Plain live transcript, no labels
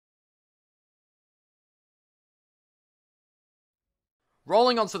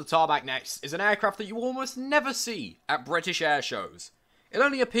Rolling onto the tarmac next is an aircraft that you almost never see at British air shows. It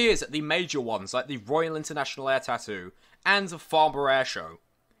only appears at the major ones like the Royal International Air Tattoo and Farnborough Airshow.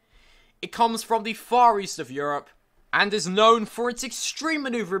 It comes from the far east of Europe and is known for its extreme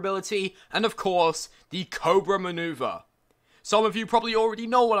maneuverability and of course the Cobra maneuver. Some of you probably already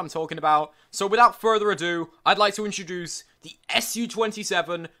know what I'm talking about, so without further ado, I'd like to introduce the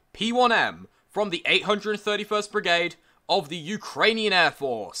Su-27 P1M from the 831st Brigade of the Ukrainian Air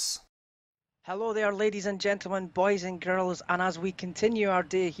Force. Hello there ladies and gentlemen, boys and girls, and as we continue our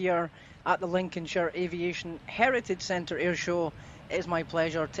day here at the Lincolnshire Aviation Heritage Centre Airshow, it is my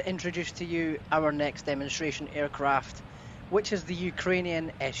pleasure to introduce to you our next demonstration aircraft, which is the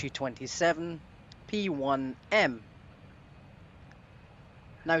Ukrainian Su-27 P1M.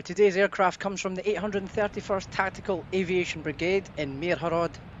 Now today's aircraft comes from the 831st Tactical Aviation Brigade in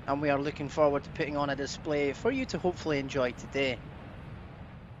Mirhorod, and we are looking forward to putting on a display for you to hopefully enjoy today.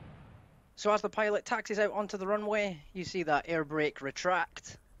 So as the pilot taxis out onto the runway, you see that air brake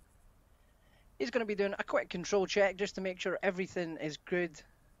retract. He's going to be doing a quick control check just to make sure everything is good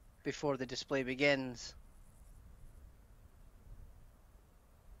before the display begins.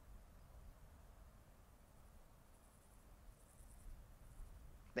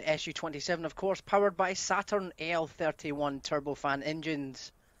 The Su-27, of course, powered by Saturn AL31 turbofan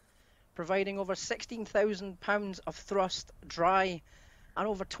engines, providing over 16,000 pounds of thrust dry and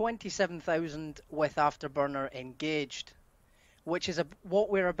over 27,000 with afterburner engaged, which is what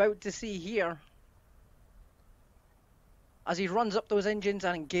we're about to see here as he runs up those engines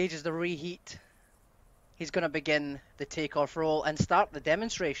and engages the reheat. He's going to begin the takeoff roll and start the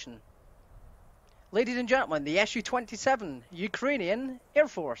demonstration. Ladies and gentlemen, the Su-27 Ukrainian Air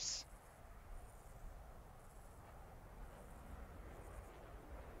Force.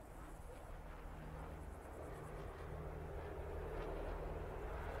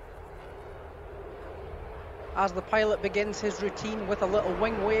 As the pilot begins his routine with a little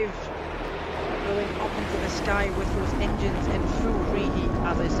wing wave, going up into the sky with those engines in full reheat,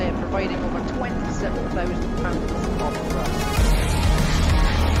 as I said, providing over 27,000 pounds of thrust.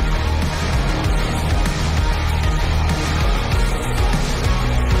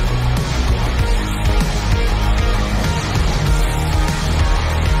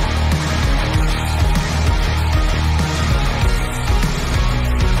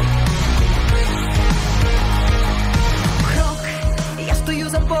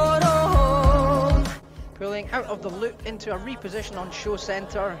 Out of the loop into a reposition on show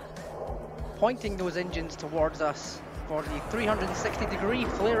center, pointing those engines towards us for the 360-degree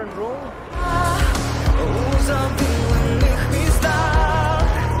flare and roll.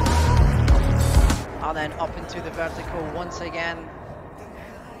 And then up into the vertical once again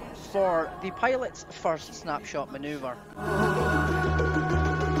for the pilot's first snapshot maneuver.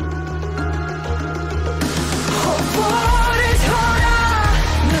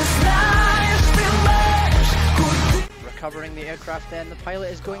 Recovering the aircraft then, the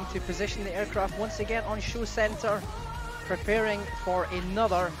pilot is going to position the aircraft once again on show center, preparing for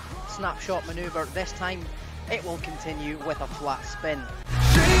another snapshot maneuver. This time it will continue with a flat spin.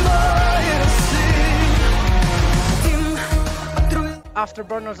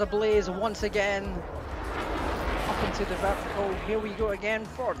 Afterburners ablaze once again, up into the vertical. Here we go again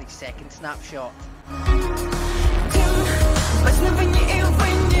for the second snapshot.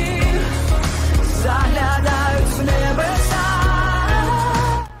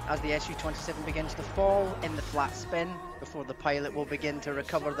 As the Su-27 begins to fall in the flat spin, before the pilot will begin to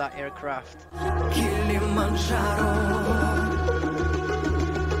recover that aircraft.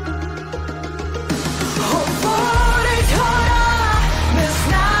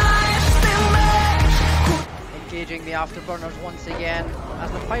 Engaging the afterburners once again,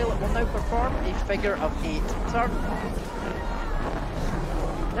 as the pilot will now perform a figure of 8 turn.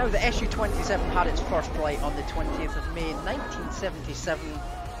 Now the Su-27 had its first flight on the 20th of May 1977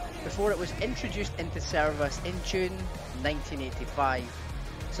 before it was introduced into service in June 1985.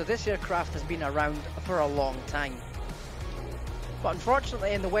 So this aircraft has been around for a long time. But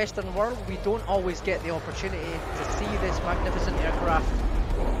unfortunately in the Western world we don't always get the opportunity to see this magnificent aircraft,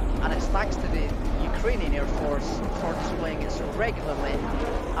 and it's thanks to the Ukrainian Air Force for displaying it so regularly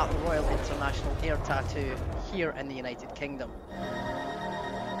at the Royal International Air Tattoo here in the United Kingdom.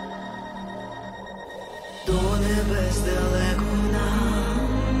 До небес далеко нам,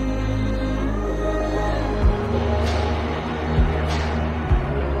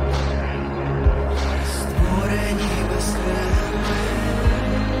 створені безкрилими.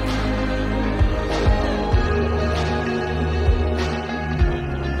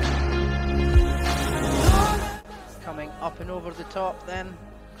 Coming up zipping over the top then,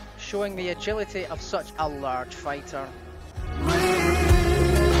 showing the agility of such a large fighter.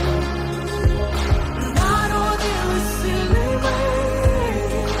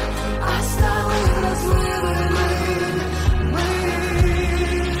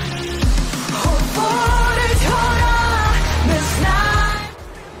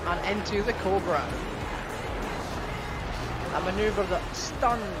 And into the Cobra. A manoeuvre that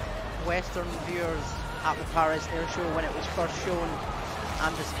stunned Western viewers at the Paris Airshow when it was first shown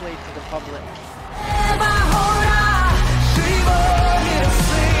and displayed to the public.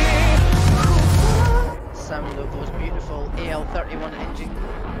 Sound of those beautiful AL31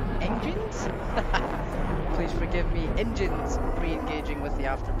 engines? Please forgive me, engines re-engaging with the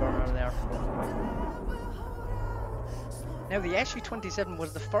afterburner there. Now the Su-27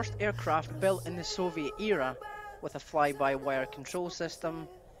 was the first aircraft built in the Soviet era with a fly-by-wire control system,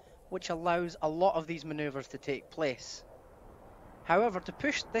 which allows a lot of these maneuvers to take place. However, to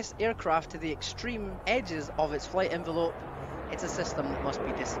push this aircraft to the extreme edges of its flight envelope, it's a system that must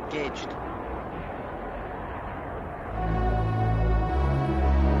be disengaged.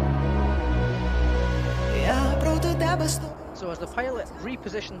 So as the pilot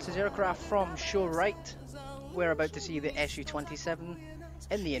repositions his aircraft from show right, we're about to see the Su-27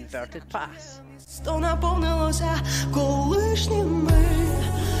 in the inverted pass.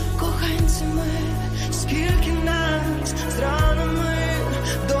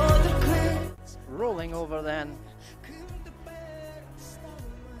 Rolling over then.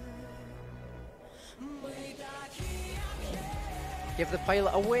 Give the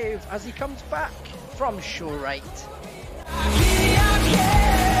pilot a wave as he comes back from show right.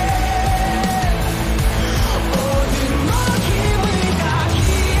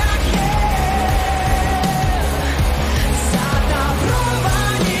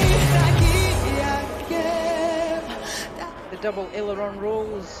 The double aileron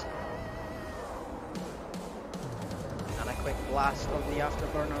rolls. And a quick blast of the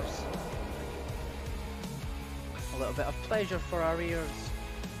afterburners. A little bit of pleasure for our ears.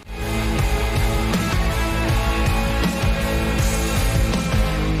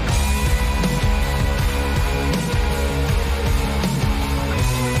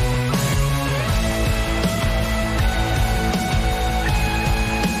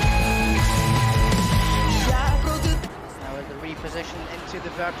 Position into the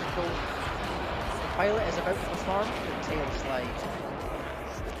vertical. The pilot is about to perform the tail slide.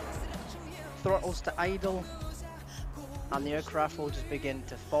 Throttles to idle, and the aircraft will just begin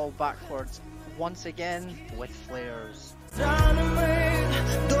to fall backwards once again with flares.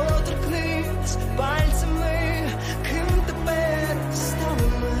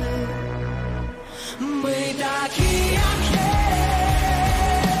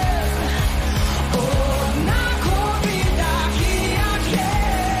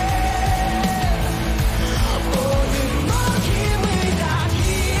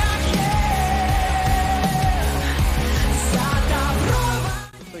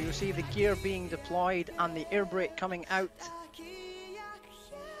 See the gear being deployed and the air brake coming out.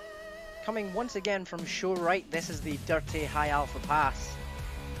 Coming once again from show right, this is the dirty high alpha pass,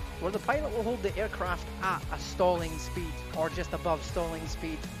 where the pilot will hold the aircraft at a stalling speed or just above stalling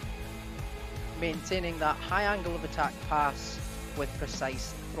speed, maintaining that high angle of attack pass with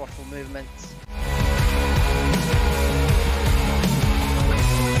precise throttle movements.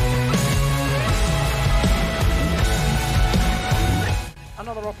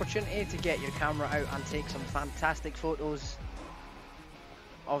 Another opportunity to get your camera out and take some fantastic photos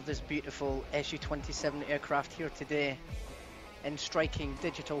of this beautiful Su-27 aircraft here today in striking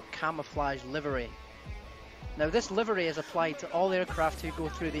digital camouflage livery. Now this livery is applied to all aircraft who go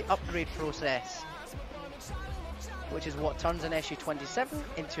through the upgrade process, which is what turns an Su-27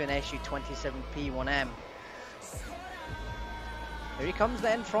 into an Su-27 P1M. Here he comes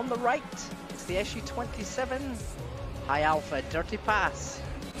then from the right. It's the Su-27 High Alpha Dirty Pass.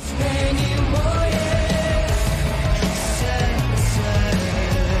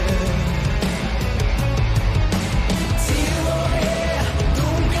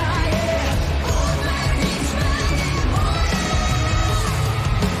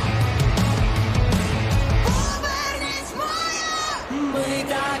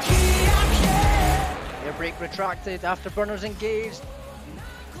 Air brake retracted, afterburners engaged.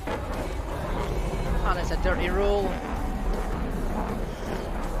 And it's a dirty roll.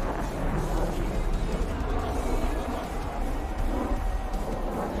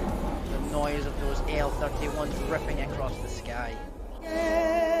 The noise of those AL31s ripping across the sky.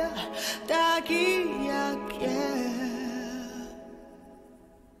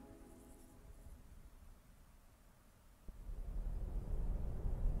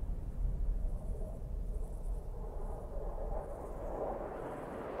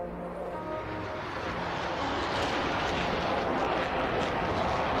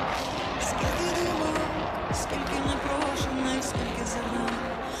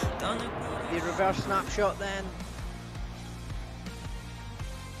 the reverse snapshot then.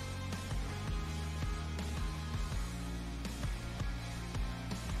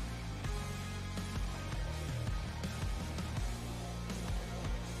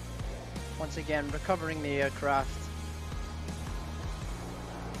 Once again, recovering the aircraft.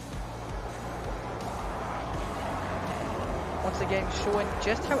 Once again, showing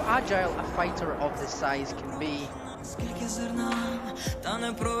just how agile a fighter of this size can be. Скільки зерна, та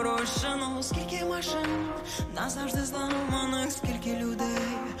не пророщено, скільки машин, назавжди зламаних, скільки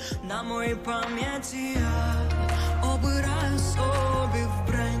людей, на моїй пам'яті я обираю собі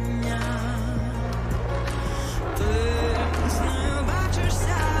вбрання. Ти з нею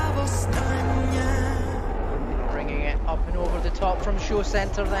бачишся востаннє. Bringing it up and over the top from show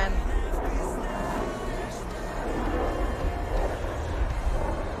center then.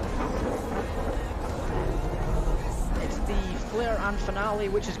 Flare and finale,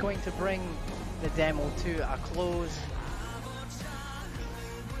 which is going to bring the demo to a close.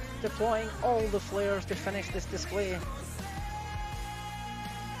 Deploying all the flares to finish this display.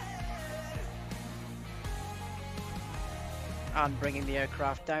 And bringing the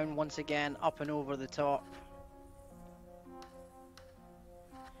aircraft down once again, up and over the top.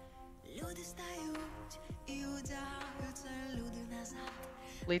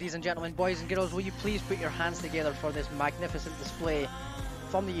 Ladies and gentlemen, boys and girls, will you please put your hands together for this magnificent display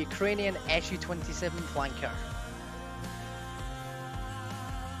from the Ukrainian Su-27 flanker.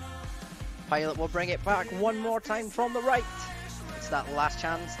 Pilot will bring it back one more time from the right. It's that last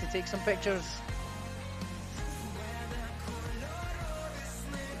chance to take some pictures.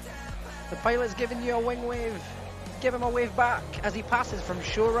 The pilot's giving you a wing wave. Give him a wave back as he passes from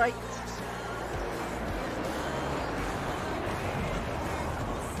shore right.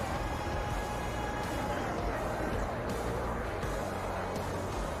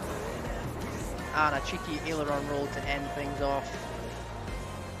 And a cheeky aileron roll to end things off.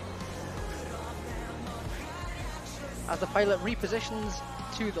 As the pilot repositions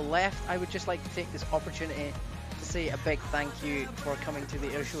to the left, I would just like to take this opportunity to say a big thank you for coming to the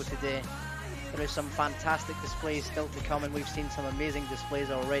airshow today. There is some fantastic displays still to come, and we've seen some amazing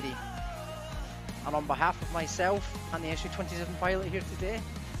displays already. And on behalf of myself and the Su-27 pilot here today,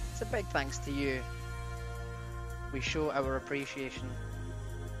 it's a big thanks to you. We show our appreciation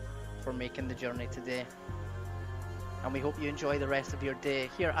for making the journey today, and we hope you enjoy the rest of your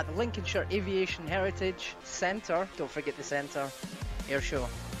day here at the Lincolnshire Aviation Heritage Centre, don't forget the centre, Airshow.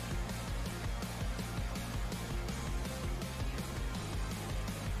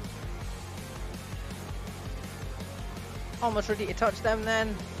 Almost ready to touch them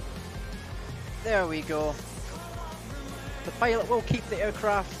then. There we go. The pilot will keep the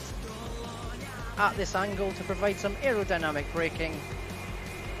aircraft at this angle to provide some aerodynamic braking,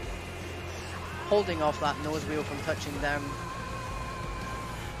 holding off that nose wheel from touching down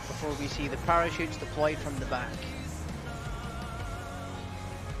before we see the parachutes deployed from the back.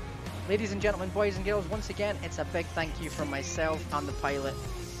 Ladies and gentlemen, boys and girls, once again, it's a big thank you from myself and the pilot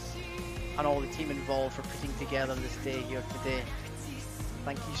and all the team involved for putting together this day here today.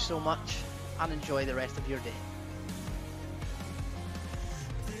 Thank you so much, and enjoy the rest of your day.